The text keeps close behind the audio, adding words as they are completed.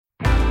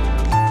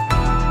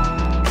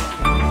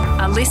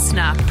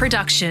listener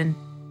production.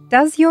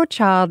 Does your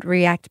child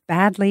react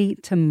badly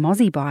to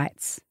mozzie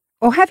bites?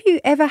 Or have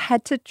you ever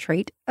had to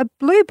treat a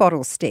blue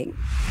bottle sting?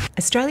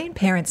 Australian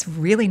parents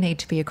really need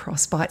to be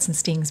across bites and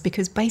stings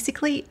because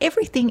basically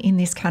everything in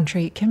this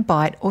country can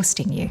bite or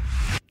sting you.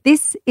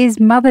 This is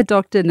Mother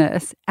Doctor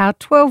Nurse, our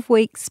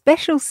 12-week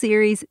special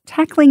series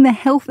tackling the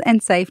health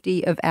and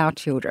safety of our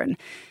children.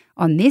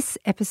 On this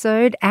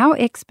episode, our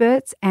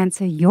experts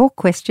answer your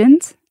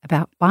questions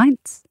about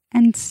bites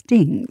and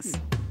stings.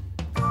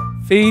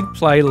 Feed,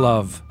 Play,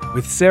 Love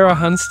with Sarah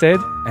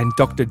Hunstead and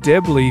Dr.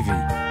 Deb Levy.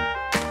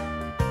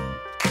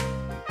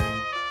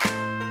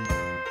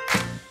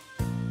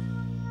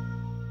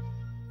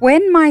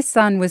 When my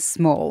son was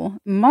small,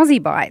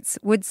 mozzie bites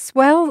would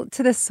swell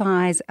to the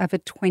size of a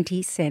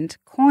 20-cent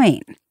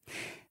coin.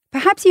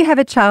 Perhaps you have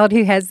a child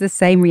who has the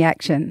same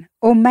reaction,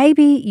 or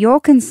maybe your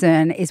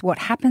concern is what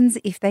happens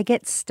if they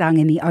get stung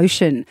in the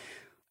ocean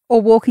or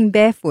walking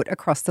barefoot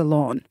across the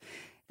lawn.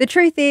 The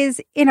truth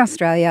is, in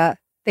Australia,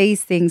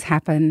 these things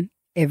happen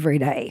every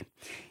day.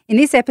 In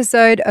this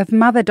episode of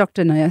Mother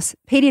Doctor Nurse,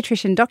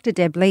 paediatrician Dr.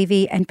 Deb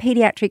Levy and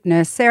paediatric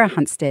nurse Sarah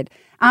Hunstead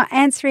are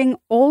answering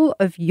all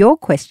of your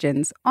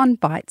questions on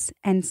bites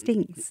and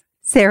stings.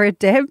 Sarah,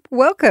 Deb,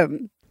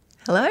 welcome.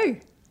 Hello.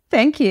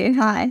 Thank you.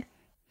 Hi.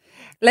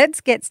 Let's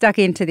get stuck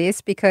into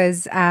this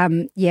because,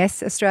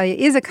 yes, Australia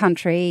is a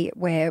country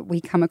where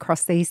we come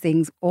across these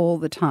things all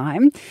the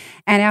time.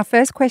 And our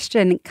first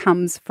question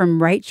comes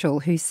from Rachel,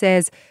 who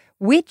says,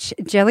 which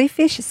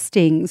jellyfish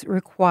stings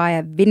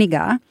require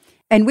vinegar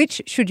and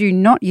which should you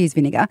not use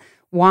vinegar?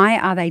 Why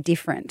are they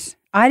different?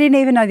 I didn't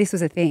even know this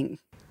was a thing.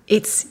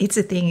 It's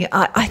a thing.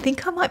 I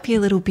think I might be a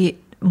little bit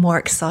more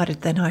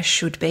excited than I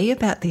should be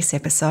about this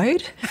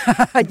episode.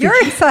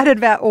 You're excited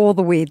about all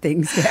the weird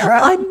things, Sarah.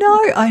 I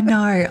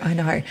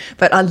know.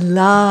 But I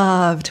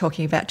love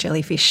talking about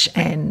jellyfish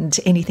and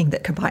anything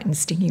that can bite and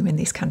sting you in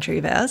this country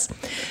of ours.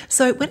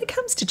 So when it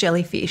comes to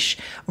jellyfish,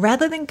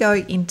 rather than go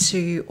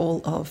into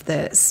all of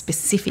the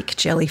specific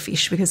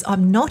jellyfish, because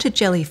I'm not a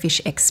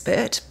jellyfish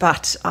expert,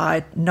 but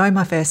I know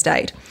my first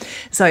aid.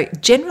 So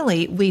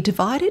generally we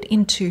divide it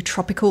into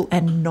tropical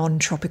and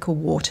non-tropical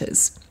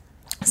waters.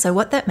 So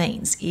what that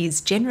means is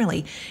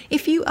generally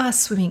if you are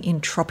swimming in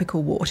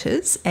tropical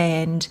waters,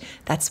 and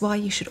that's why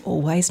you should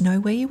always know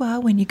where you are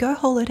when you go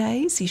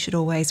holidays, you should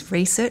always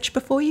research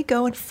before you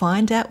go and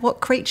find out what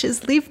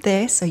creatures live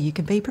there so you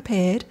can be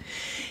prepared.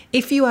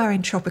 If you are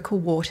in tropical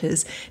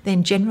waters,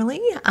 then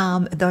generally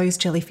those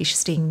jellyfish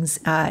stings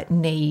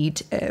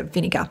need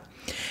vinegar.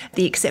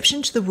 The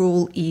exception to the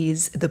rule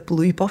is the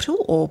blue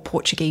bottle or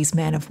Portuguese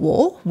man of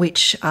war,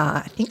 which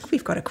I think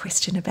we've got a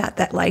question about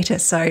that later,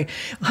 so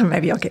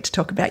maybe I'll get to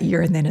talk about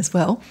urine then as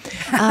well.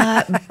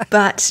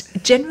 But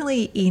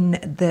generally in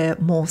the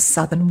more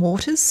southern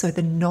waters, so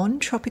the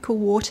non-tropical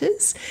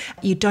waters,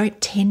 you don't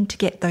tend to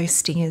get those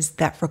stingers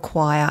that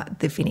require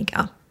the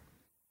vinegar.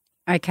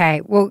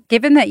 Okay, well,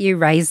 given that you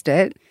raised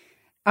it,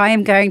 I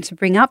am going to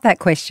bring up that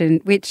question,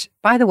 which,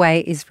 by the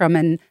way, is from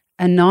an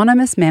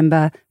anonymous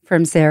member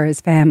from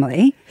Sarah's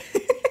family,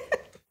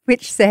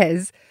 which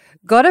says,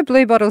 got a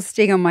blue bottle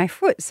sting on my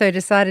foot, so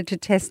decided to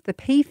test the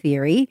pee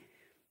theory.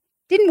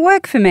 Didn't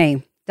work for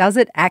me. Does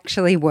it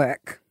actually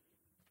work?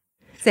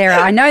 Sarah,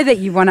 I know that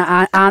you want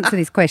to answer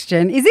this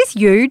question. Is this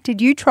you?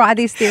 Did you try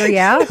this theory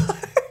out?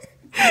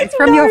 It's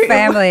from your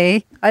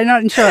family.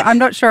 I'm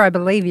not sure I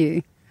believe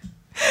you.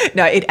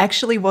 No, it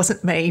actually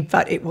wasn't me,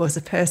 but it was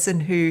a person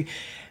who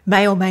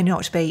may or may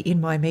not be in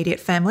my immediate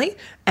family,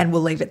 and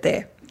we'll leave it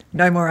there.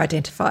 No more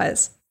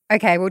identifiers.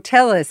 Okay, well,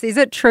 tell us, is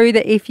it true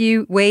that if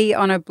you wee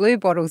on a blue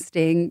bottle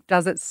sting,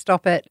 does it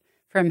stop it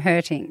from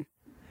hurting?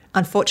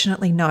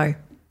 Unfortunately, no.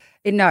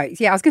 No.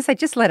 Yeah, I was going to say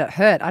just let it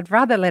hurt. I'd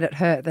rather let it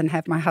hurt than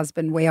have my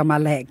husband wee on my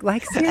leg.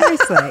 Like,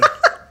 seriously.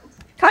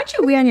 Can't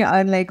you wee on your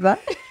own leg, though?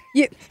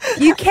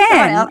 You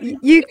can.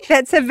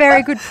 That's a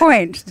very good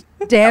point,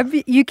 Deb.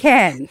 You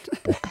can.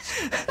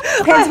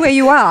 Depends where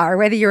you are,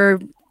 whether you're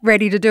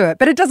ready to do it.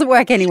 But it doesn't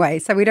work anyway,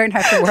 so we don't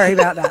have to worry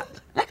about that.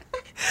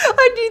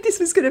 I knew this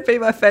was going to be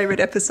my favourite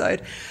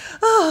episode.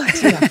 Oh,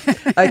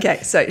 dear.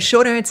 Okay, so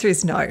short answer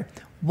is no.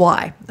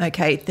 Why?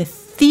 Okay, the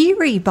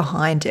theory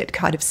behind it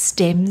kind of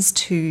stems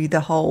to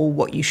the whole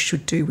what you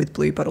should do with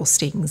blue bottle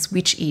stings,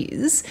 which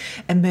is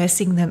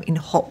immersing them in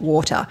hot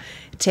water.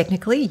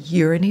 Technically,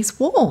 urine is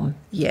warm,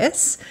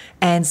 yes,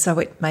 and so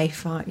it may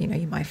you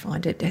may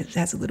find it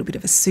has a little bit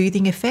of a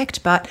soothing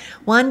effect, but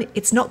one,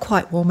 it's not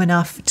quite warm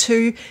enough.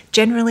 Two,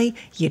 generally,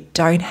 you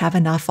don't have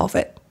enough of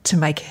it to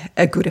make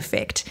a good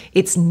effect.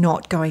 It's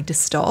not going to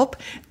stop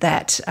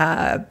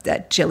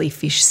that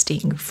jellyfish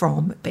sting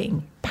from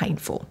being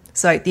painful.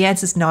 So the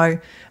answer is no.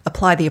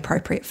 Apply the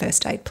appropriate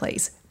first aid,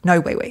 please. No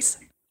wee-wees.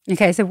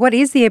 Okay, so what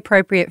is the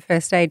appropriate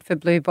first aid for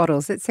blue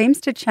bottles? It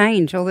seems to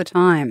change all the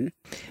time.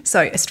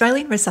 So,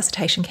 Australian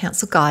Resuscitation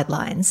Council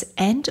guidelines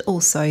and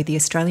also the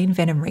Australian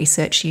Venom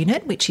Research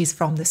Unit, which is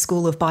from the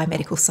School of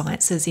Biomedical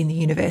Sciences in the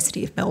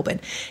University of Melbourne.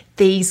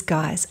 These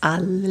guys are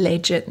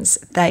legends.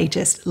 They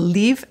just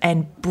live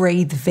and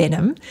breathe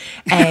venom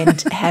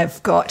and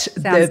have got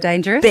Sounds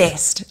dangerous.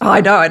 best.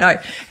 I know.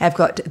 Have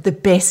got the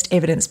best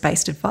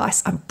evidence-based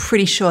advice. I'm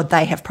pretty sure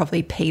they have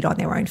probably peed on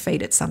their own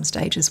feet at some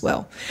stage as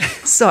well.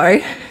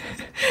 So,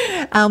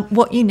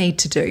 what you need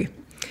to do,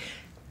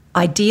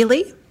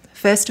 ideally,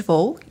 first of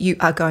all, you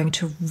are going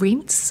to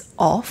rinse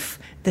off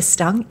the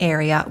stung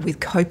area with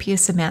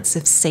copious amounts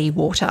of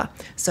seawater.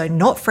 So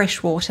not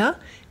fresh water,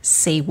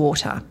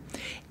 seawater.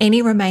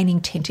 Any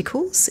remaining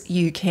tentacles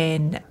you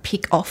can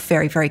pick off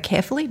very, very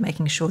carefully,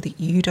 making sure that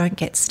you don't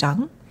get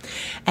stung.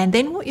 And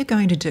then what you're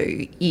going to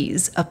do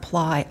is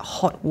apply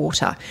hot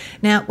water.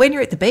 Now, when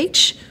you're at the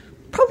beach,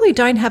 probably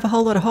don't have a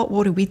whole lot of hot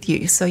water with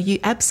you, so you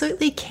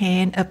absolutely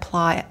can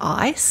apply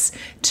ice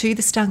to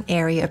the stung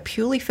area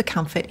purely for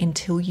comfort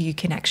until you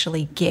can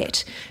actually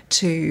get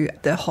to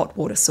the hot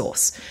water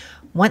source.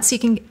 Once you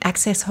can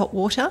access hot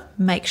water,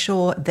 make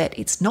sure that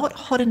it's not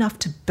hot enough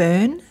to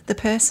burn the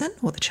person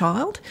or the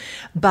child,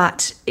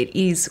 but it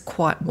is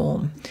quite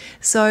warm.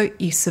 So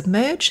you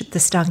submerge the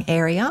stung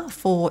area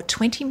for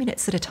 20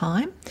 minutes at a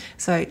time.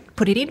 So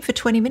put it in for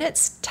 20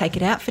 minutes, take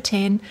it out for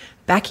 10,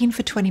 back in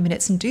for 20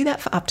 minutes, and do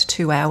that for up to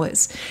 2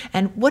 hours.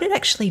 And what it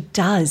actually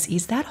does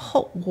is that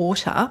hot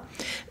water,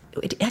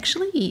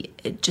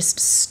 it just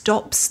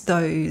stops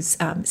those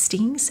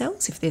stinging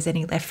cells if there's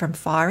any left from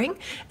firing,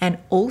 and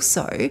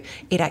also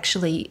it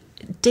actually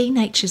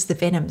denatures the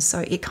venom, so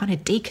it kind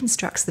of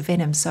deconstructs the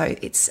venom. So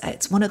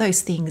it's one of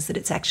those things that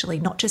it's actually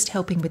not just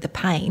helping with the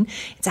pain,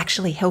 it's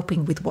actually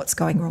helping with what's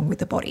going wrong with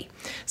the body.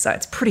 So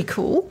it's pretty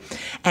cool.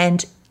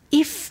 And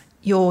if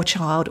your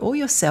child or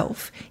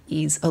yourself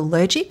is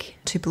allergic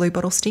to blue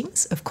bottle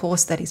stings, of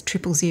course that is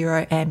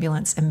 000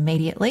 ambulance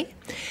immediately.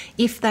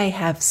 If they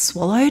have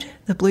swallowed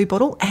the blue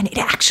bottle, and it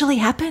actually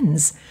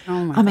happens.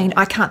 I mean,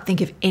 I can't think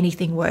of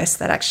anything worse.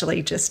 That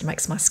actually just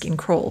makes my skin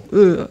crawl.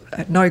 Ugh,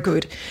 no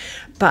good.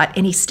 But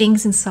any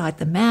stings inside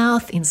the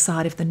mouth,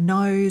 inside of the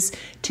nose,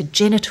 to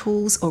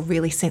genitals or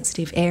really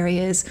sensitive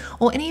areas,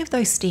 or any of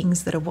those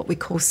stings that are what we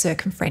call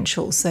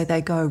circumferential, so they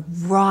go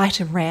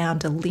right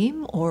around a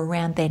limb or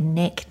around their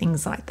neck,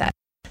 things like that.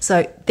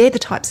 So they're the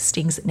types of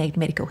stings that need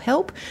medical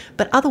help,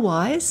 but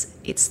otherwise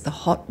it's the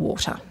hot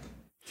water.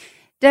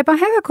 Deb, I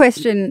have a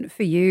question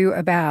for you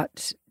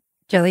about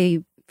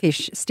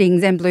jellyfish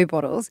stings and blue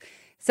bottles.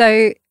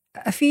 So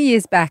a few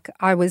years back,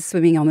 I was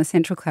swimming on the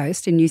Central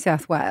Coast in New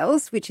South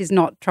Wales, which is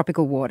not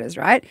tropical waters,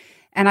 right?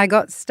 And I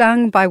got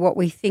stung by what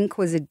we think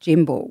was a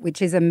gimbal,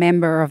 which is a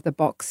member of the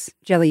box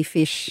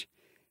jellyfish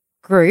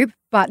group,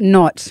 but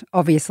not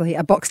obviously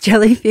a box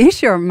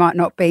jellyfish, or might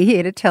not be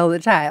here to tell the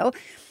tale.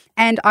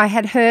 And I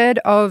had heard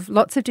of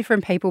lots of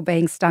different people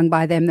being stung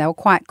by them. They were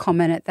quite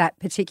common at that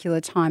particular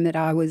time that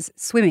I was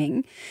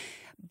swimming.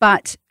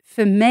 But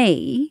for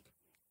me,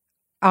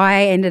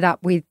 I ended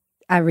up with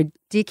a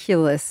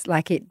ridiculous,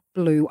 it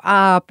blew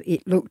up,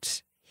 it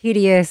looked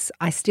hideous.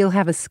 I still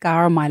have a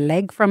scar on my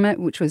leg from it,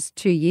 which was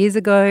 2 years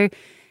ago.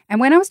 And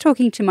when I was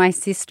talking to my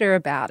sister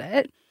about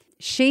it,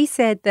 she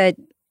said that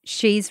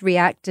she's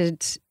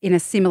reacted in a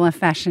similar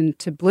fashion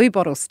to blue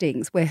bottle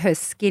stings, where her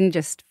skin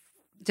just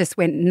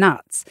went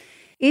nuts.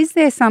 Is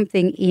there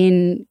something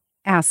in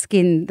our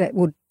skin that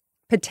would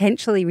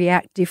potentially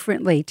react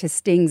differently to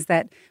stings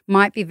that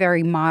might be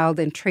very mild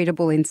and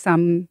treatable in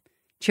some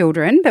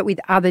children, but with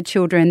other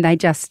children they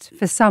just,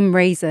 for some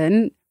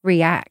reason,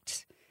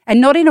 react?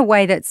 And not in a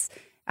way that's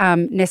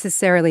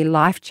necessarily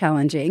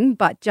life-challenging,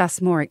 but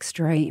just more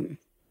extreme.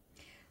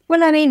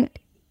 Well, I mean,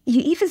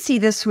 you even see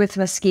this with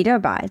mosquito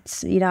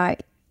bites.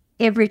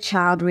 Every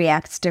child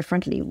reacts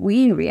differently.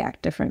 We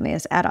react differently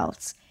as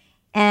adults.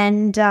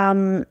 And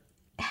I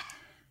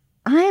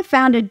have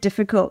found it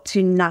difficult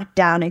to nut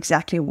down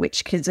exactly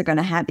which kids are going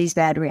to have these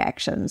bad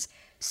reactions.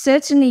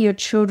 Certainly your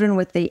children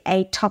with the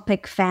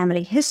atopic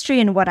family history,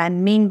 and what I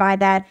mean by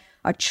that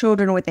are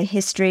children with a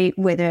history,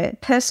 whether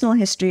personal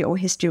history or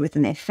history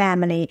within their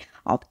family,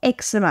 of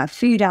eczema,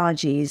 food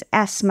allergies,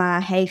 asthma,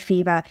 hay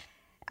fever.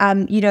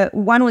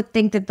 One would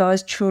think that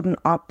those children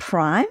are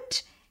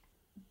primed,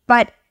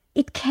 but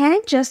it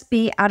can just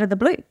be out of the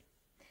blue.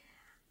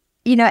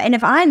 And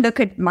if I look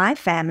at my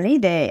family,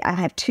 I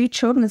have 2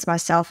 children, it's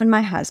myself and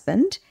my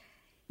husband.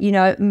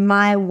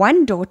 My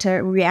one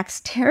daughter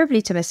reacts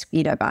terribly to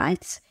mosquito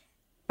bites,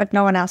 but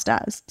no one else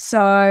does.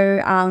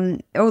 So,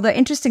 although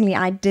interestingly,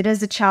 I did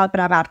as a child, but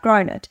I've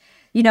outgrown it.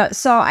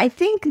 So I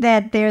think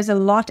that there's a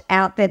lot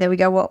out there that we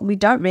go, well, we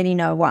don't really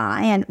know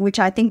why, and which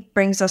I think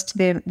brings us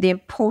to the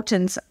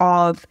importance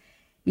of,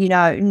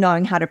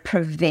 knowing how to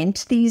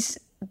prevent these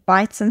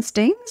bites and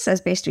stings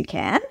as best we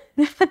can.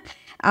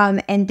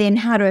 And then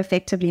how to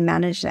effectively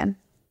manage them.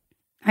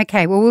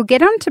 Okay, well, we'll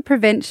get on to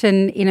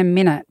prevention in a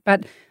minute,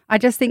 but I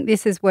just think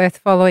this is worth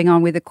following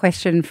on with a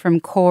question from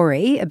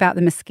Corey about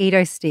the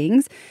mosquito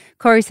stings.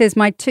 Corey says,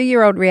 my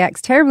 2-year-old reacts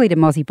terribly to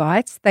mozzie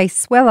bites. They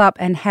swell up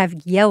and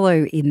have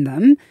yellow in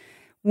them.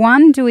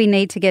 1, do we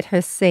need to get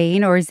her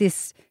seen, or is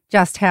this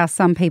just how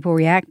some people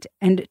react?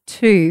 And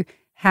 2,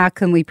 how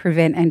can we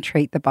prevent and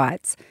treat the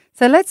bites?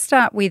 So let's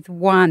start with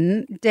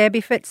 1. Deb,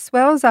 if it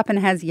swells up and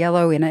has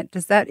yellow in it,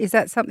 is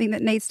that something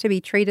that needs to be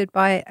treated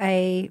by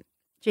a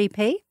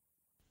GP?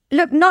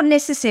 Look, not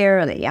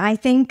necessarily. I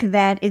think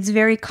that it's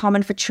very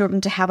common for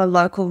children to have a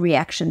local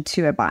reaction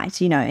to a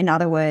bite. In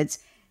other words,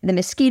 the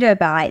mosquito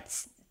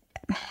bites,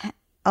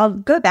 I'll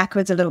go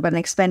backwards a little bit and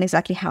explain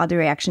exactly how the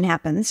reaction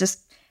happens,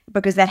 just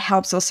because that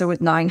helps also with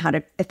knowing how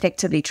to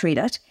effectively treat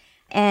it.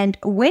 And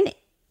when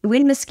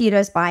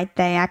mosquitoes bite,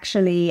 they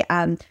actually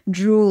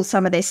drool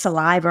some of their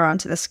saliva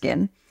onto the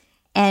skin.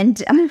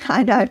 And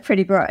I know,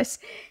 pretty gross.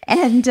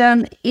 And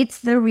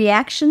it's the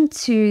reaction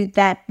to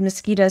that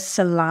mosquito's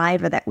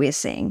saliva that we're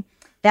seeing.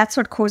 That's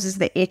what causes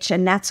the itch,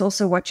 and that's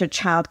also what your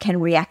child can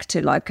react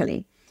to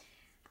locally.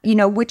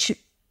 Which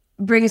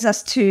brings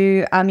us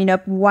to,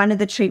 one of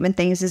the treatment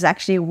things is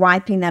actually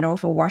wiping that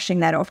off or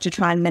washing that off to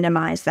try and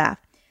minimize that.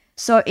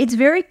 So it's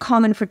very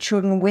common for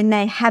children when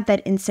they have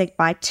that insect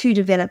bite to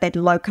develop that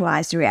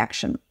localized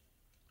reaction.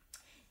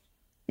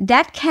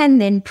 That can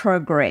then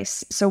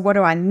progress. So what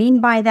do I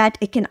mean by that?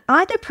 It can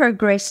either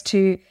progress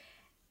to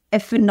a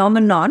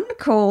phenomenon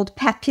called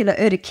papular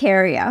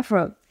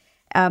urticaria.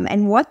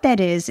 And what that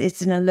is,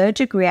 it's an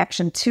allergic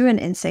reaction to an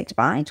insect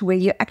bite where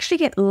you actually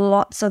get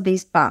lots of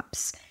these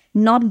bumps,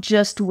 not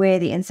just where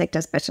the insect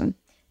has bitten.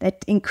 They're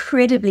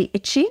incredibly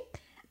itchy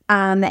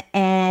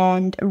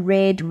and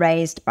red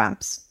raised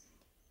bumps.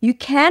 You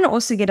can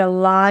also get a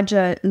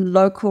larger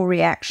local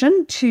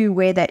reaction to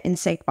where that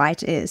insect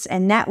bite is.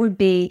 And that would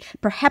be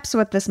perhaps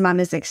what this mum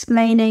is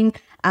explaining,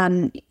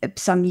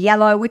 some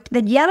yellow.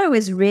 The yellow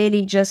is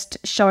really just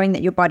showing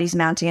that your body's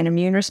mounting an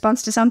immune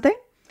response to something.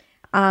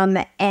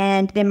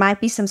 And there might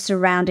be some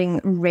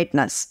surrounding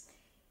redness.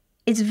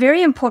 It's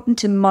very important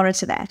to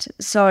monitor that.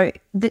 So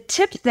the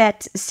tip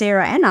that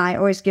Sarah and I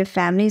always give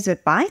families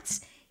with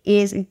bites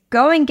is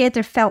go and get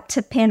a felt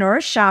tip pen or a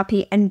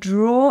Sharpie and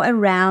draw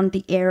around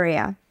the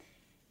area.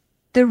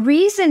 The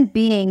reason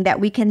being that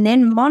we can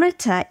then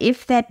monitor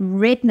if that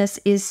redness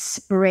is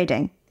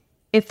spreading.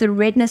 If the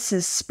redness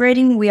is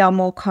spreading, we are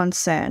more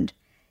concerned.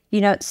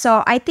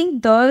 So I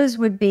think those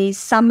would be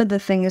some of the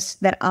things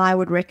that I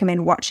would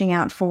recommend watching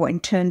out for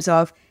in terms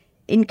of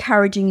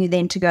encouraging you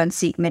then to go and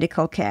seek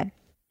medical care.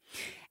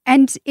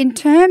 And in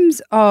terms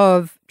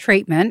of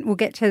treatment, we'll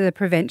get to the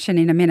prevention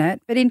in a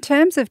minute, but in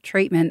terms of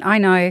treatment, I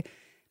know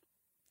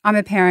I'm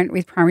a parent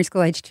with primary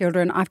school age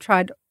children. I've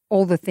tried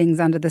all the things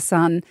under the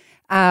sun.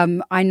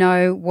 I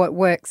know what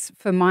works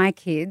for my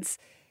kids.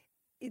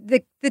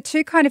 The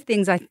 2 kind of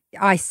things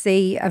I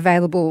see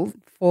available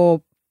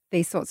for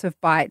these sorts of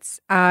bites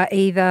are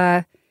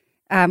either,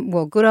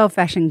 good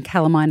old-fashioned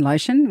calamine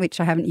lotion, which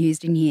I haven't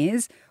used in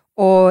years,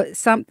 or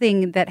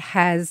something that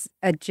has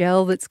a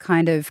gel that's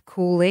kind of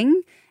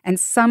cooling. And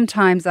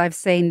sometimes I've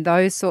seen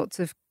those sorts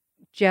of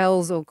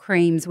gels or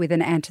creams with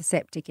an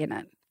antiseptic in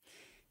it.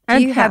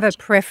 Do you have a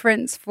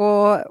preference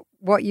for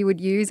what you would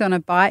use on a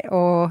bite?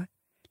 Or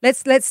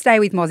let's stay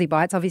with mozzie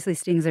bites. Obviously,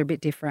 stings are a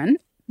bit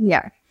different.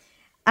 Yeah.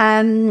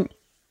 I'm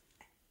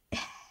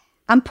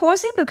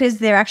pausing because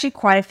there are actually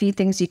quite a few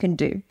things you can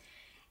do.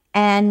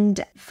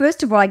 And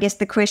first of all, I guess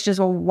the question is,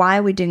 well, why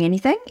are we doing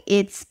anything?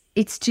 It's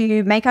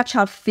to make our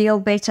child feel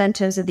better in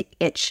terms of the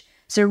itch.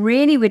 So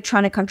really, we're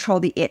trying to control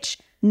the itch,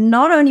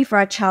 not only for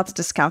our child's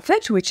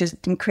discomfort, which is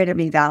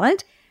incredibly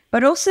valid,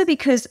 but also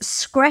because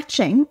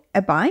scratching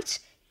a bite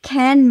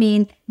can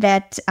mean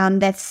that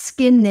that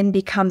skin then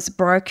becomes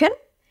broken,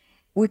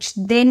 which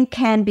then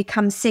can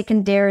become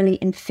secondarily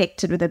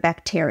infected with a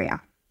bacteria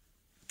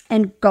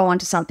and go on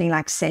to something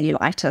like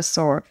cellulitis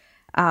or,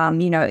 a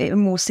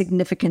more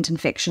significant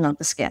infection of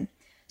the skin.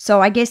 So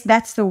I guess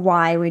that's the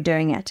why we're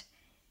doing it.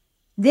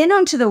 Then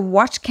on to the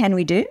what can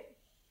we do.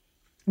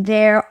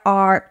 There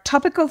are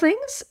topical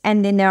things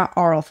and then there are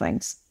oral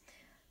things.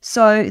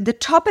 So the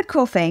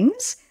topical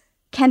things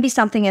can be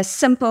something as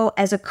simple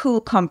as a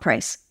cool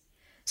compress.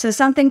 So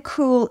something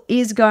cool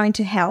is going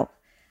to help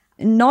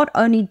not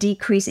only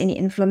decrease any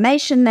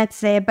inflammation that's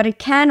there, but it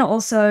can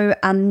also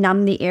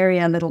numb the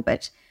area a little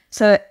bit.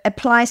 So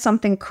apply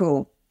something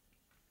cool.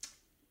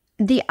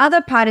 The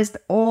other part is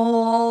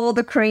all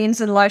the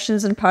creams and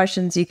lotions and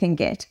potions you can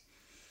get.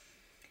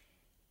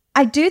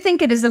 I do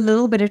think it is a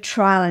little bit of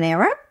trial and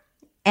error,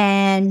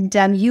 and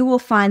you will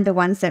find the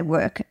ones that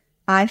work.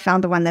 I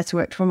found the one that's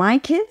worked for my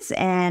kids.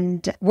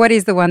 And what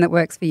is the one that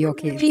works for your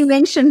kids? If you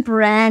mentioned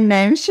brand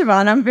name,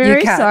 Siobhan, I'm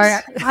very sorry.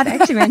 I can't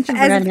actually mention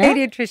brand name. As a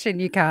pediatrician,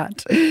 you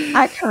can't.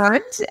 I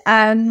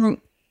can't.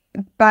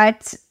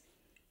 But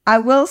I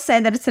will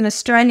say that it's an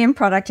Australian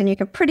product and you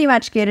can pretty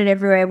much get it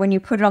everywhere. When you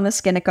put it on the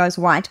skin, it goes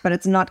white, but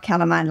it's not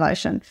calamine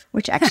lotion,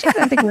 which actually I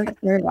don't think works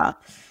very well.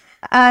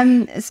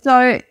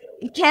 So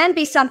it can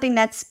be something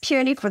that's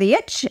purely for the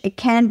itch. It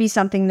can be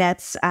something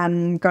that's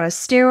got a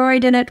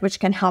steroid in it, which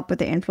can help with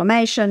the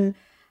inflammation.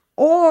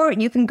 Or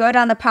you can go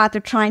down the path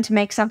of trying to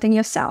make something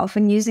yourself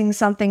and using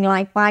something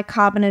like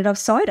bicarbonate of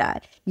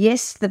soda.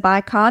 Yes, the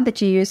bicarb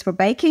that you use for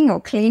baking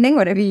or cleaning,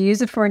 whatever you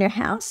use it for in your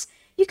house,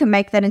 you can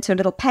make that into a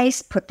little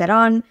paste, put that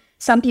on.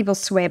 Some people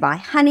swear by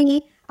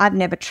honey. I've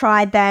never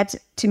tried that.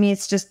 To me,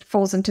 it just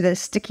falls into the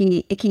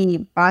sticky, icky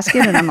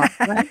basket, and I'm not.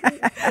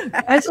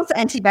 It's also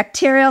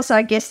antibacterial, so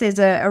I guess there's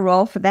a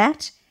role for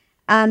that.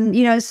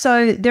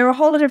 So there are a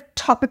whole lot of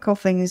topical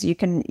things you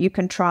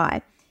can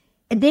try.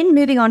 And then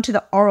moving on to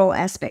the oral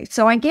aspect.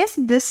 So I guess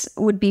this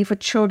would be for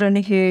children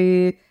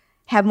who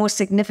have more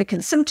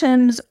significant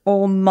symptoms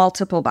or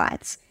multiple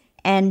bites.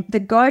 And the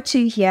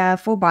go-to here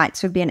for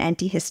bites would be an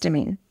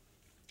antihistamine.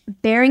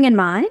 Bearing in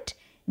mind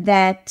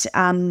that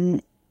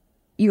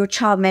your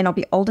child may not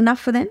be old enough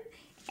for them.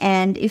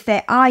 And if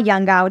they are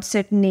younger, I would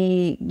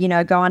certainly,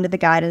 go under the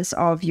guidance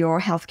of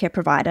your healthcare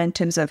provider in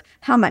terms of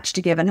how much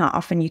to give and how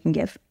often you can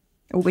give,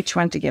 or which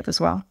one to give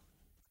as well.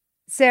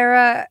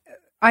 Sarah,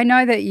 I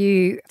know that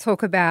you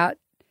talk about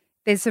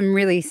there's some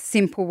really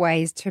simple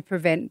ways to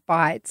prevent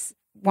bites.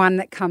 One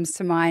that comes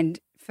to mind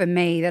for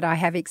me that I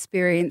have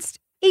experienced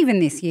even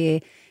this year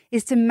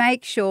is to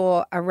make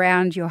sure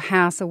around your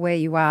house or where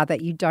you are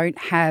that you don't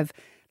have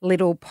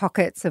little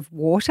pockets of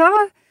water.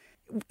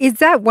 Is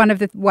that one of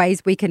the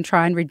ways we can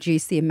try and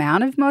reduce the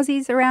amount of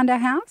mozzies around our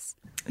house?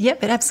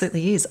 Yep, it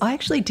absolutely is. I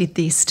actually did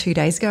this 2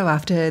 days ago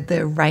after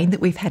the rain that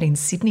we've had in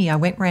Sydney. I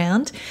went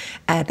round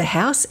the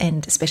house,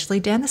 and especially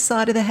down the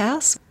side of the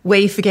house where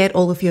you forget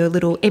all of your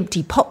little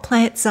empty pot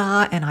plants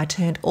are, and I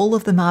turned all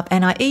of them up,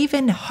 and I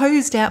even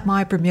hosed out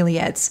my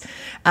bromeliads.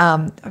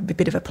 I'm a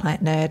bit of a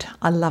plant nerd.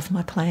 I love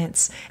my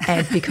plants,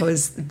 and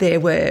because the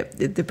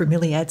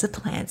bromeliads are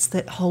plants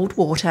that hold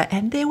water,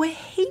 and there were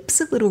heaps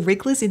of little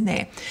wrigglers in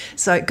there.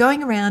 So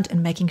going around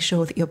and making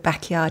sure that your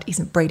backyard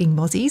isn't breeding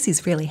mozzies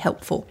is really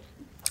helpful.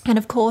 And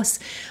of course,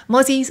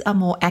 mozzies are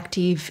more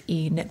active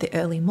in the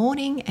early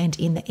morning and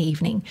in the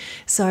evening.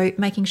 So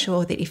making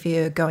sure that if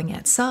you're going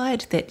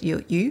outside, that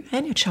you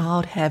and your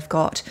child have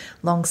got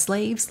long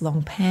sleeves,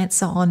 long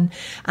pants on.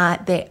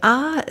 There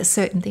are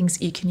certain things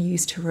you can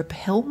use to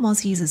repel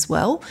mozzies as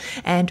well.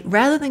 And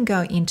rather than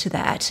go into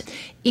that,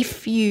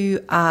 if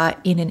you are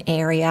in an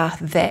area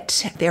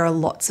that there are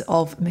lots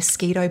of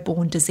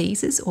mosquito-borne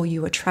diseases, or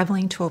you are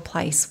travelling to a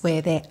place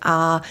where there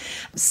are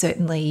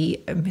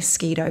certainly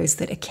mosquitoes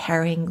that are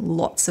carrying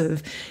lots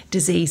of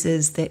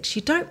diseases that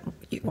you don't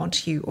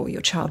want you or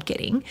your child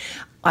getting,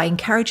 I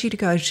encourage you to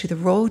go to the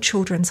Royal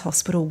Children's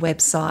Hospital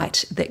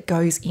website that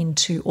goes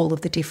into all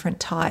of the different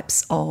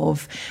types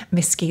of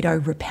mosquito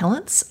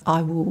repellents.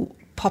 I will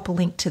pop a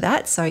link to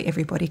that so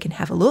everybody can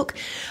have a look.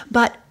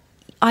 But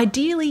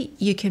ideally,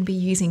 you can be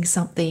using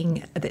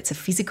something that's a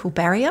physical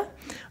barrier,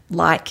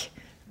 like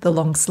the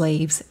long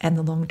sleeves and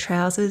the long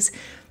trousers.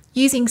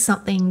 Using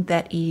something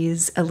that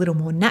is a little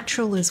more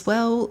natural as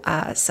well,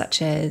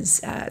 such as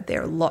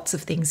there are lots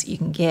of things that you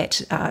can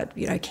get,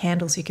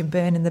 candles you can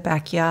burn in the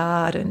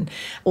backyard, and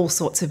all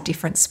sorts of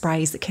different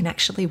sprays that can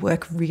actually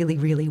work really,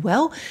 really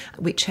well,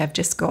 which have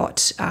just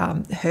got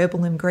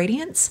herbal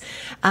ingredients.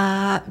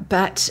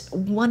 But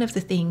one of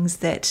the things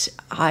that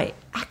I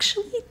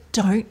actually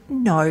don't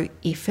know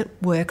if it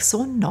works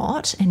or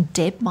not, and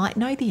Deb might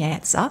know the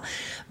answer,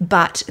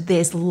 but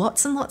there's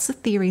lots and lots of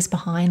theories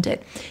behind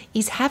it,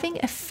 is having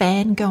a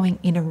fan going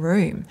in a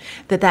room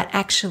that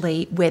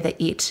actually, whether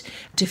it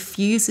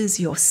diffuses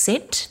your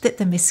scent that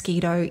the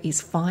mosquito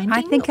is finding.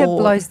 I think it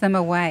blows them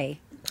away.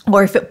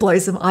 Or if it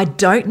blows them, I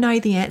don't know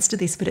the answer to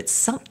this, but it's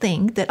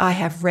something that I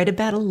have read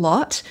about a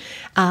lot.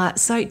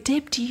 So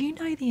Deb, do you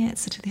know the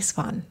answer to this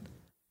one?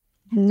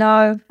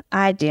 No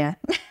idea.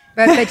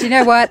 But you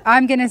know what?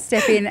 I'm going to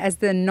step in as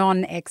the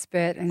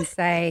non-expert and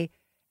say,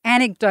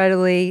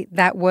 anecdotally,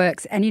 that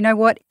works. And you know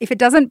what? If it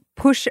doesn't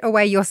push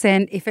away your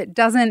scent, if it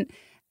doesn't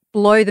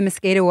blow the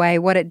mosquito away,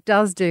 what it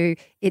does do,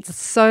 it's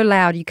so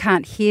loud you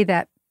can't hear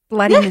that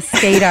bloody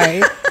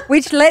mosquito,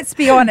 which, let's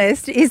be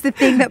honest, is the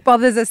thing that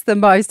bothers us the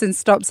most and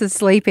stops us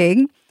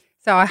sleeping.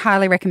 So I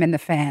highly recommend the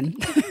fan.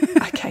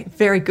 Okay,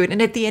 very good.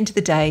 And at the end of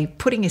the day,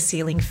 putting a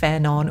ceiling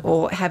fan on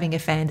or having a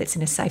fan that's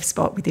in a safe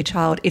spot with your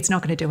child, it's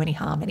not going to do any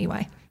harm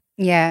anyway.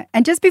 Yeah.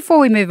 And just before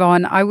we move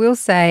on, I will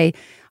say,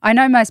 I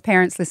know most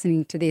parents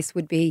listening to this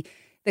would be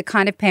the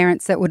kind of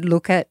parents that would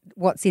look at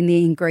what's in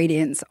the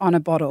ingredients on a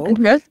bottle.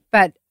 Yes.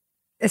 But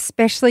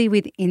especially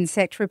with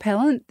insect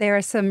repellent, there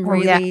are some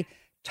really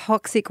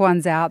toxic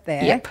ones out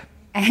there. Yep.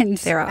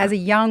 And as a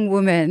young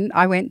woman,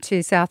 I went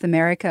to South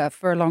America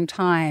for a long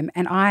time,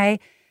 and I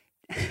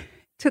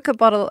took a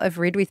bottle of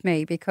Rid with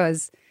me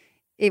because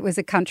it was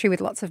a country with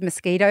lots of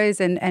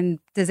mosquitoes and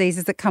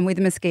diseases that come with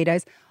the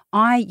mosquitoes.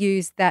 I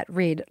used that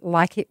Rid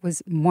like it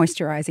was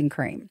moisturising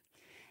cream.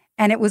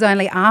 And it was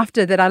only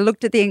after that I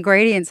looked at the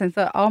ingredients and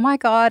thought, oh my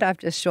God, I've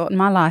just shortened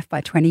my life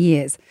by 20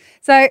 years.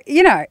 So,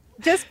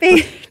 just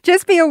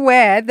be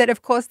aware that,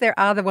 of course, there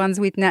are the ones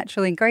with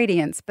natural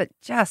ingredients, but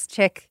just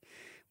check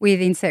with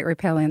insect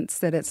repellents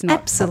that it's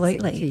not toxic to your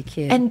Absolutely.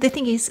 kid. And the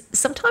thing is,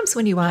 sometimes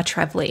when you are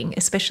travelling,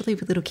 especially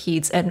with little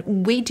kids,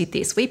 and we did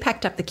this, we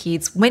packed up the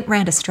kids, went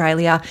round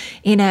Australia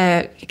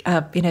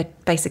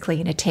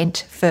basically in a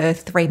tent for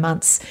 3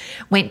 months,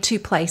 went to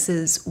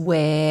places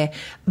where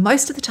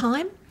most of the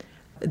time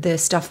the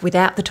stuff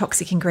without the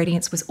toxic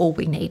ingredients was all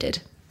we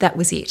needed. That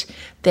was it.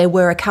 There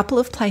were a couple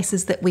of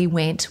places that we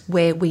went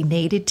where we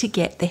needed to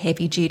get the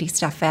heavy duty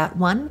stuff out.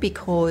 One,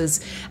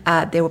 because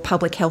there were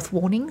public health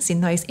warnings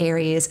in those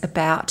areas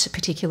about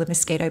particular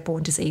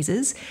mosquito-borne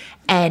diseases,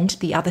 and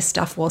the other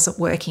stuff wasn't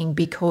working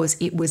because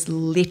it was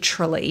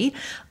literally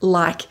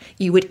like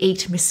you would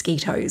eat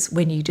mosquitoes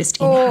when you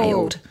just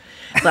inhaled.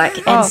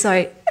 And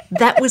so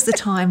that was the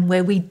time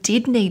where we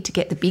did need to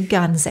get the big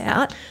guns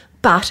out.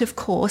 But of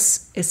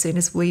course, as soon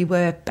as we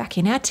were back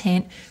in our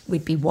tent,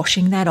 we'd be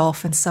washing that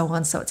off and so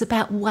on. So it's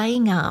about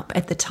weighing up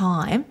at the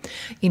time,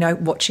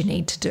 what you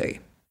need to do.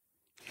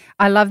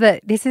 I love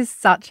that this is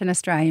such an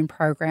Australian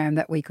program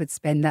that we could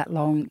spend that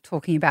long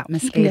talking about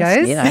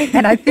mosquitoes.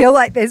 And I feel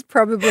like there's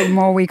probably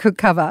more we could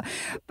cover.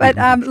 But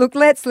look,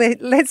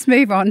 let's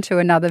move on to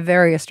another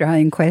very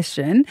Australian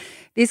question.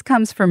 This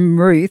comes from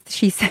Ruth.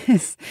 She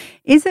says,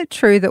 is it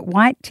true that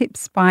white-tipped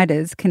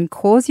spiders can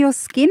cause your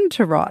skin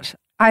to rot?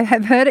 I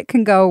have heard it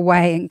can go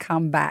away and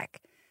come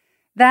back.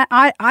 That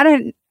I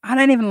don't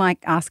even like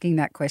asking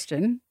that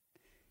question.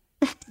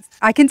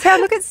 I can tell.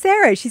 Look at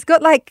Sarah. She's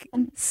got like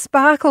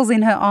sparkles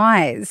in her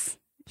eyes.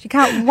 She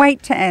can't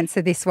wait to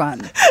answer this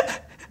one.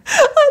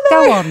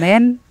 Go on,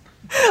 then.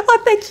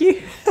 Oh, thank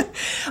you.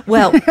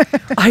 Well,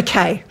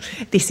 okay.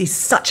 This is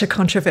such a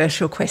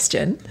controversial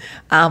question.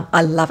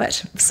 I love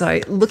it. So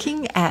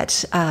looking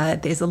at,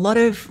 there's a lot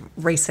of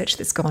research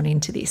that's gone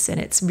into this, and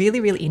it's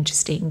really, really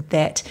interesting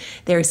that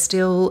there is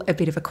still a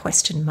bit of a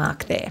question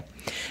mark there.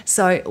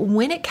 So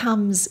when it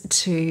comes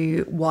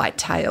to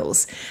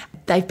whitetails,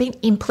 they've been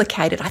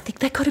implicated. I think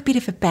they got a bit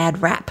of a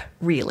bad rap,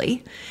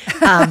 really,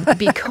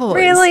 because...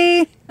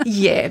 Really?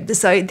 Yeah.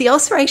 So the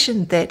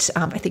ulceration that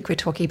I think we're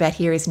talking about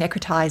here is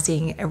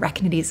necrotizing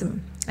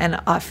arachnoidism. And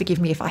forgive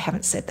me if I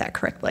haven't said that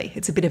correctly.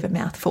 It's a bit of a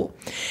mouthful.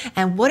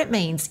 And what it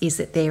means is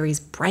that there is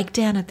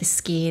breakdown of the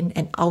skin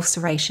and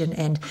ulceration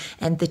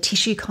and the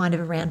tissue kind of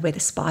around where the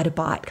spider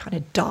bite kind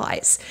of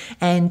dies.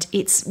 And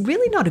it's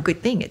really not a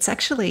good thing. It's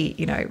actually,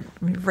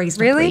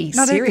 reasonably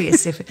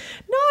serious.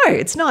 No,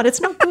 it's not.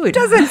 It's not good. It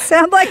doesn't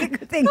sound like a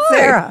good thing, No.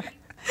 Sarah.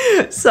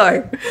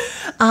 So,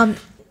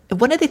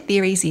 one of the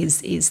theories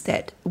is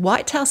that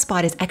whitetail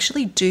spiders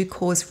actually do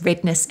cause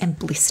redness and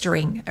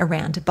blistering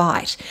around a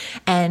bite.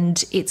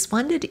 And it's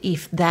wondered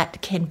if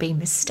that can be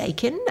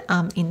mistaken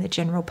in the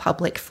general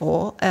public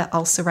for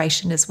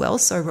ulceration as well.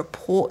 So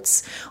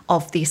reports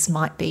of this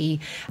might be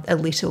a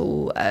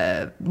little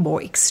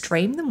more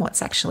extreme than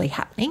what's actually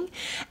happening.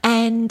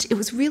 And it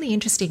was really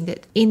interesting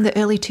that in the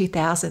early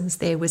 2000s,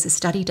 there was a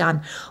study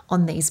done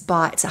on these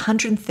bites,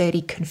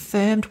 130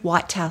 confirmed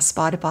whitetail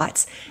spider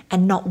bites,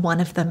 and not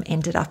one of them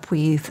ended up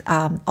with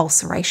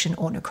ulceration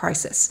or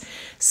necrosis.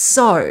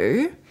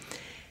 So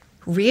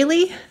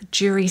really,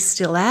 jury's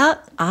still out.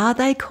 Are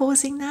they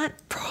causing that?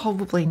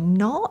 Probably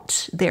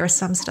not. There are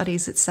some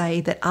studies that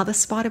say that other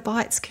spider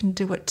bites can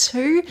do it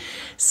too.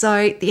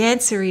 So the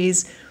answer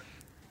is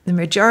the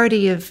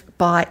majority of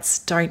bites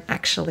don't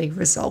actually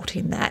result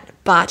in that,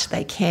 but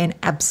they can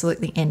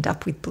absolutely end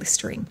up with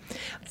blistering.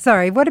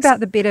 Sorry, what about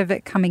the bit of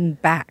it coming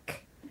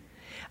back?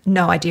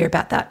 No idea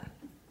about that.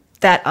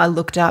 That I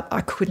looked up.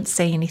 I couldn't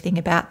see anything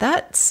about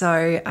that.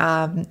 So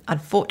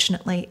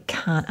unfortunately,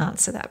 can't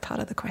answer that part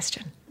of the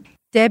question.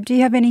 Deb, do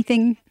you have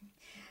anything?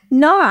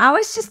 No, I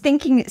was just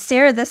thinking,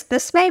 Sarah,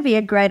 this may be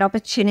a great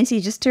opportunity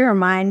just to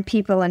remind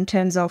people in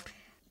terms of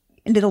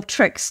little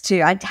tricks to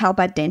help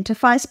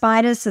identify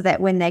spiders so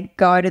that when they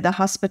go to the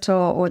hospital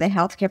or the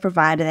healthcare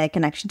provider, they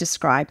can actually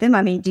describe them.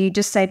 I mean, do you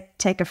just say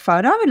take a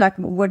photo? Like,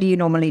 what do you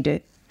normally do?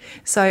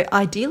 So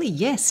ideally,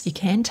 yes, you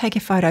can take a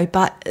photo,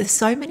 but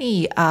so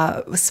many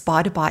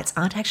spider bites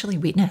aren't actually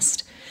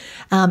witnessed.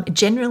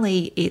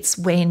 Generally, it's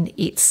when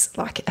it's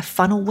like a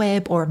funnel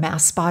web or a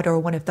mouse spider or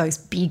one of those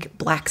big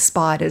black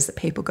spiders that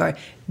people go,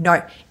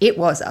 no, it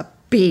was a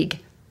big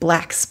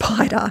black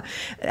spider,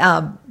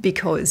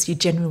 because you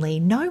generally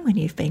know when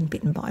you've been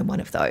bitten by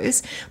one of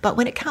those. But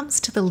when it comes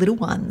to the little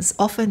ones,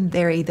 often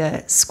they're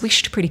either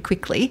squished pretty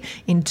quickly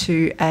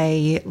into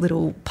a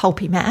little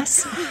pulpy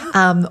mass,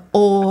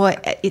 or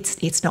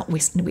it's not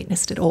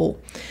witnessed at all.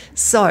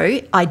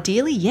 So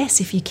ideally, yes,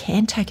 if you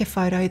can take a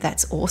photo,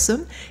 that's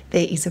awesome.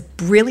 There is a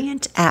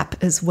brilliant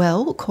app as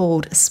well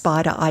called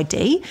Spider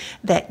ID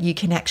that you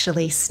can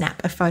actually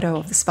snap a photo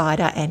of the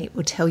spider and it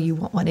will tell you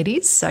what one it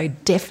is. So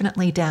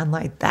definitely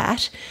download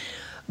that.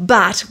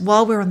 But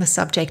while we're on the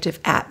subject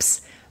of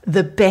apps,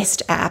 the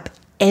best app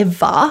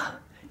ever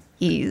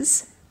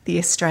is the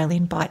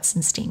Australian Bites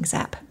and Stings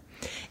app.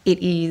 It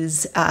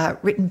is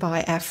written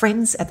by our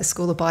friends at the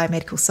School of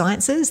Biomedical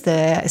Sciences,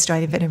 the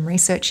Australian Venom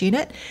Research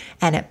Unit,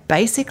 and it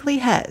basically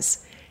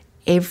has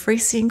every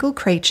single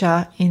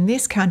creature in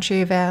this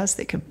country of ours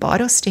that could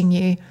bite or sting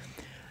you,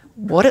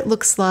 what it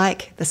looks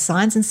like, the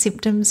signs and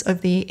symptoms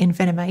of the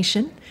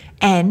envenomation,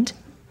 and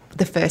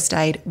the first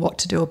aid, what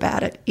to do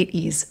about it. It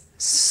is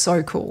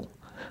so cool.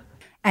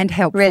 And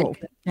helpful. Really?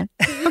 Yeah.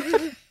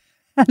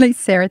 At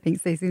least Sarah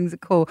thinks these things are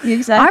cool.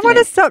 Exactly. I want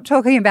to stop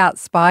talking about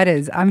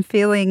spiders. I'm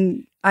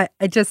feeling, I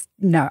just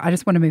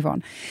want to move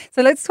on.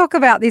 So let's talk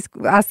about this,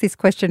 ask this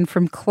question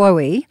from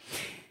Chloe.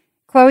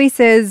 Chloe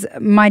says,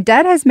 my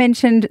dad has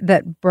mentioned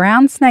that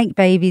brown snake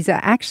babies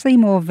are actually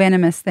more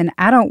venomous than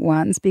adult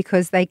ones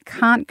because they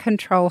can't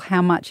control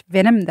how much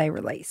venom they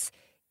release.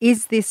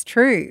 Is this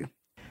true?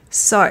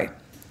 So,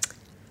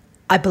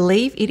 I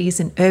believe it is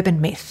an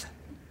urban myth.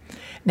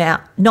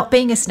 Now, not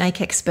being a snake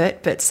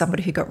expert, but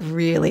somebody who got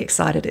really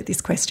excited at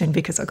this question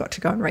because I got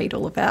to go and read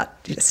all about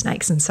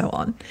snakes and so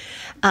on.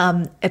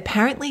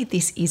 Apparently,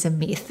 this is a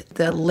myth.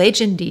 The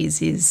legend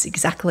is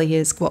exactly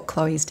as what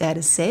Chloe's dad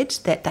has said,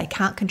 that they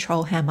can't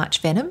control how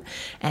much venom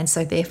and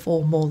so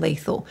therefore more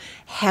lethal.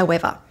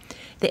 However,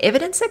 the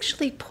evidence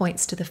actually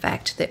points to the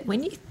fact that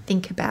when you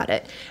think about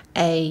it,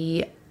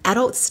 a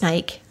adult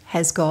snake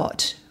has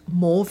got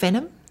more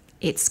venom,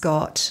 it's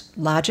got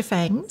larger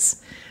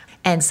fangs,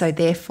 and so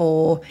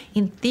therefore,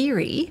 in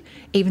theory,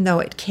 even though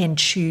it can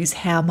choose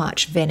how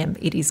much venom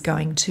it is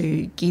going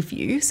to give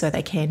you, so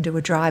they can do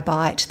a dry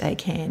bite, they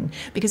can,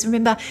 because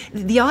remember,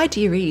 the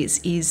idea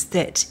is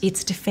that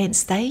its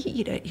defense, they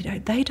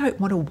don't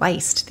want to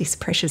waste this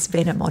precious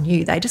venom on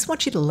you. They just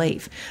want you to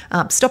leave,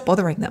 stop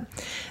bothering them.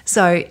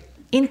 So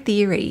in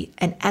theory,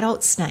 an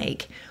adult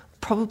snake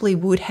probably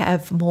would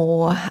have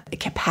more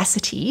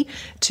capacity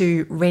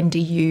to render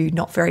you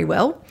not very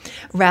well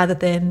rather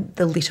than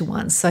the little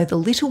ones. So the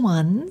little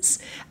ones,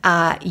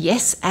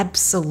 yes,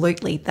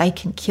 absolutely, they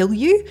can kill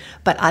you,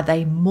 but are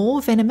they more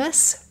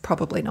venomous?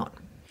 Probably not.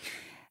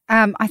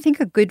 I think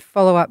a good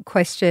follow-up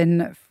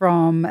question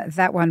from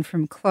that one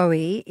from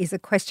Chloe is a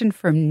question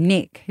from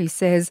Nick, who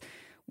says,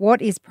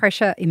 what is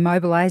pressure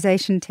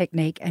immobilization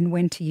technique and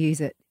when to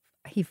use it?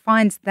 He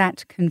finds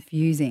that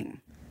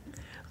confusing.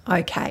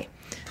 Okay.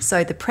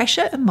 So the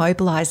pressure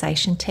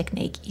immobilization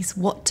technique is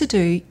what to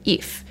do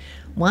if,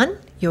 1,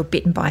 you're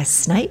bitten by a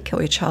snake or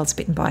your child's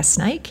bitten by a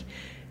snake.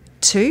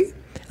 2,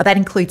 that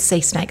includes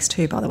sea snakes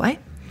too, by the way.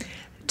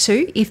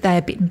 2, if they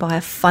are bitten by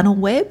a funnel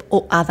web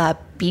or other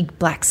big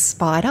black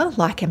spider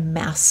like a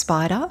mouse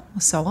spider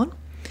or so on.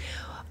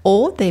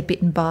 Or they're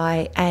bitten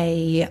by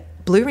a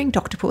blue-ringed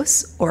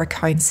octopus or a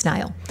cone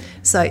snail.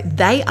 So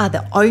they are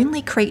the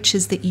only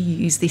creatures that you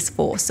use this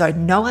for. So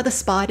no other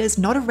spiders,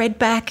 not a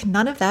redback,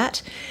 none of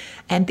that.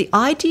 And the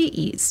idea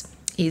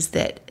is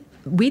that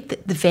with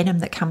the venom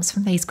that comes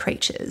from these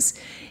creatures,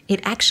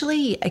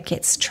 it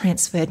gets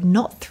transferred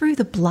not through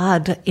the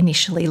blood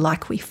initially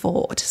like we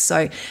thought.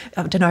 So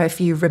I don't know if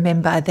you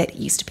remember that it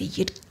used to be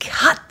you'd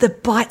cut the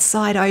bite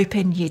side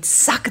open, you'd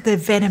suck the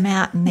venom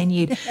out, and then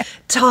you'd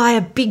tie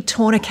a big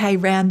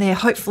tourniquet around there,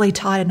 hopefully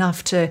tight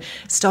enough to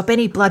stop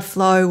any blood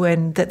flow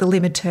and that the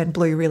limb would turn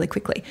blue really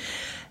quickly.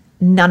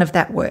 None of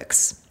that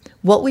works.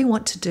 What we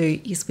want to do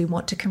is we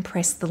want to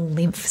compress the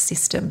lymph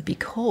system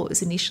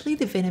because initially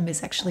the venom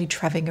is actually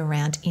traveling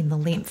around in the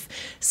lymph.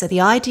 So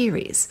the idea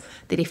is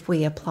that if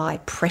we apply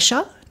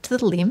pressure to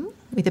the limb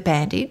with a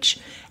bandage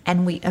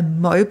and we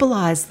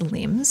immobilize the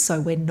limb so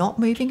we're not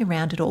moving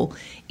around at all,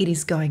 it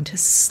is going to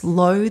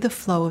slow the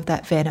flow of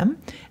that venom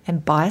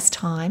and buy us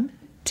time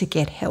to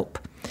get help.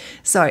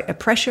 So a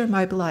pressure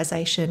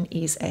immobilization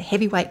is a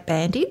heavyweight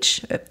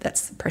bandage.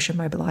 That's the pressure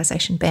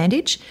immobilization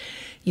bandage.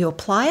 You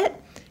apply it.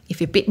 If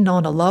you're bitten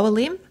on a lower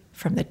limb,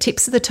 from the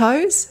tips of the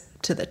toes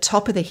to the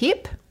top of the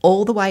hip,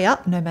 all the way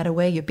up, no matter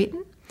where you're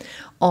bitten.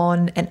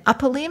 On an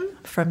upper limb,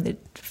 from the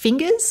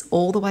fingers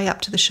all the way up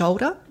to the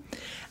shoulder.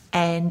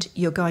 And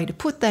you're going to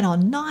put that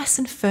on nice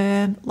and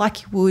firm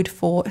like you would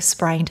for a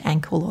sprained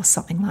ankle or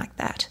something like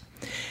that.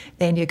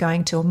 Then you're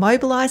going to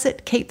immobilize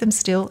it, keep them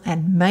still,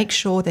 and make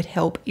sure that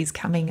help is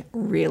coming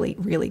really,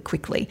 really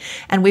quickly.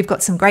 And we've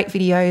got some great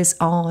videos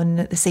on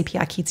the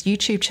CPR Kids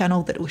YouTube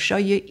channel that will show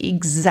you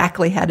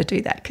exactly how to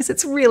do that because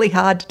it's really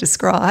hard to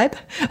describe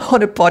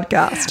on a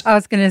podcast. I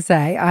was going to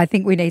say, I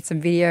think we need some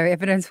video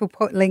evidence. We'll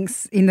put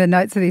links in the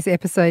notes of this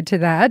episode to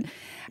that.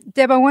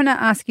 Deb, I want to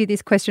ask you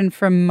this question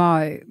from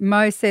Mo.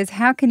 Mo says,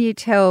 how can you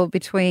tell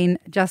between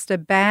just a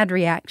bad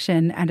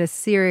reaction and a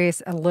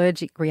serious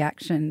allergic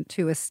reaction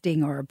to a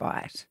sting or a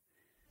bite?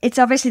 It's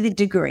obviously the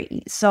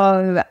degree.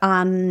 So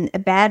a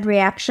bad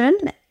reaction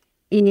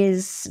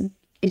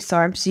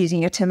sorry, I'm just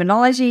using your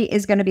terminology,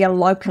 is going to be a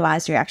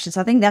localized reaction.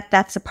 So I think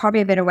that's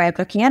probably a better way of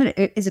looking at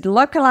it. Is it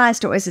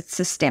localized or is it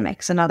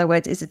systemic? So in other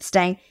words, is it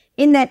staying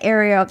in that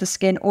area of the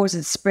skin or is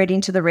it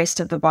spreading to the rest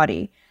of the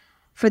body?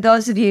 For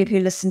those of you who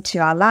listened to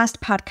our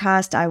last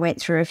podcast, I went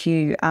through a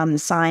few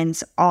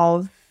signs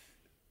of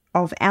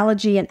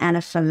allergy and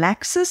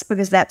anaphylaxis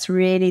because that's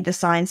really the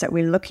signs that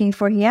we're looking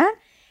for here.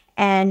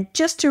 And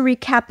just to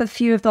recap a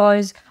few of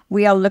those,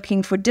 we are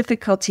looking for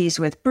difficulties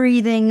with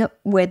breathing,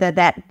 whether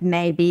that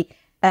may be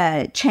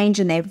a change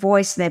in their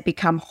voice, they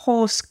become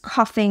hoarse,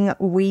 coughing,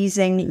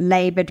 wheezing,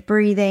 labored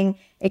breathing.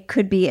 It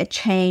could be a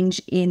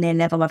change in their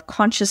level of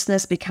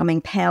consciousness,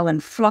 becoming pale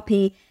and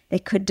floppy. They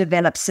could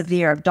develop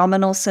severe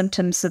abdominal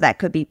symptoms, so that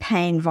could be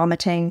pain,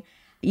 vomiting.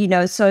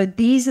 So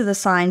these are the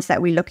signs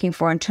that we're looking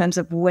for in terms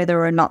of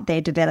whether or not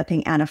they're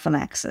developing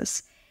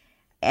anaphylaxis.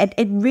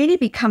 It really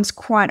becomes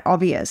quite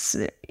obvious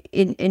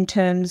in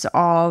terms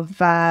of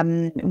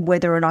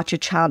whether or not your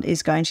child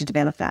is going to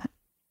develop that.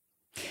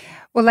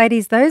 Well,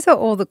 ladies, those are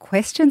all the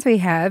questions we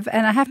have.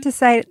 And I have to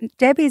say,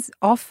 Deb is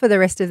off for the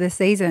rest of the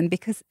season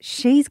because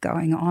she's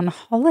going on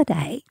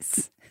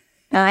holidays.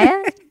 Oh,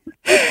 yeah?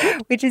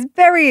 Which is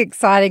very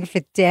exciting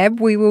for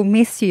Deb. We will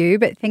miss you,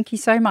 but thank you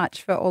so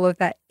much for all of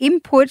that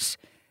input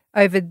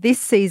over this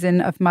season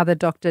of Mother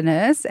Doctor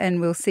Nurse,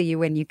 and we'll see you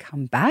when you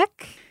come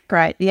back.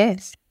 Great,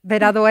 yes.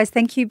 But otherwise,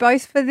 thank you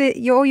both for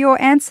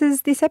your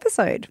answers this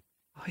episode.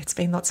 Oh, it's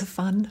been lots of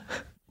fun.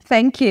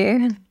 Thank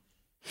you.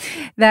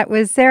 That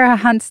was Sarah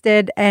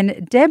Hunstead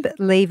and Deb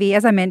Levy.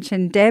 As I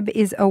mentioned, Deb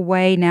is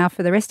away now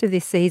for the rest of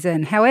this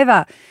season.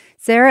 However,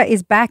 Sarah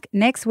is back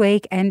next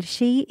week and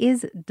she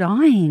is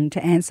dying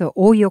to answer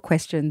all your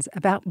questions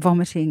about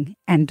vomiting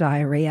and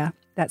diarrhea.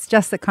 That's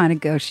just the kind of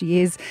girl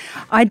she is.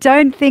 I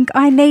don't think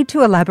I need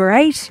to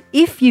elaborate.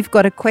 If you've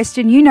got a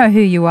question, you know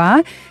who you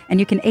are, and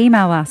you can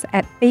email us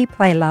at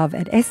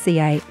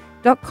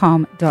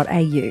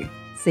feedplaylove@sca.com.au.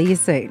 See you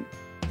soon.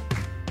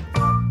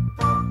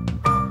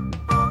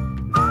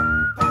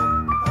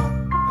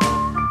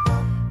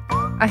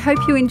 I hope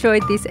you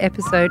enjoyed this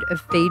episode of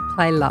Feed,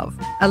 Play, Love,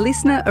 a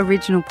listener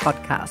original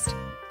podcast.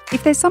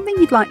 If there's something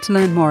you'd like to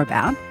learn more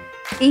about,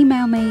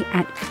 email me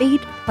at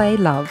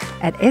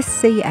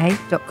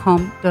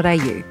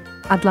feedplaylove@sca.com.au.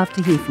 I'd love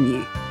to hear from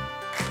you.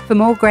 For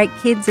more great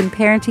kids and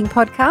parenting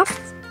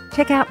podcasts,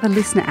 check out the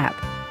Listener app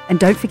and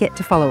don't forget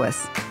to follow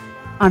us.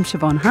 I'm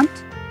Siobhan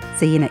Hunt.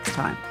 See you next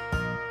time.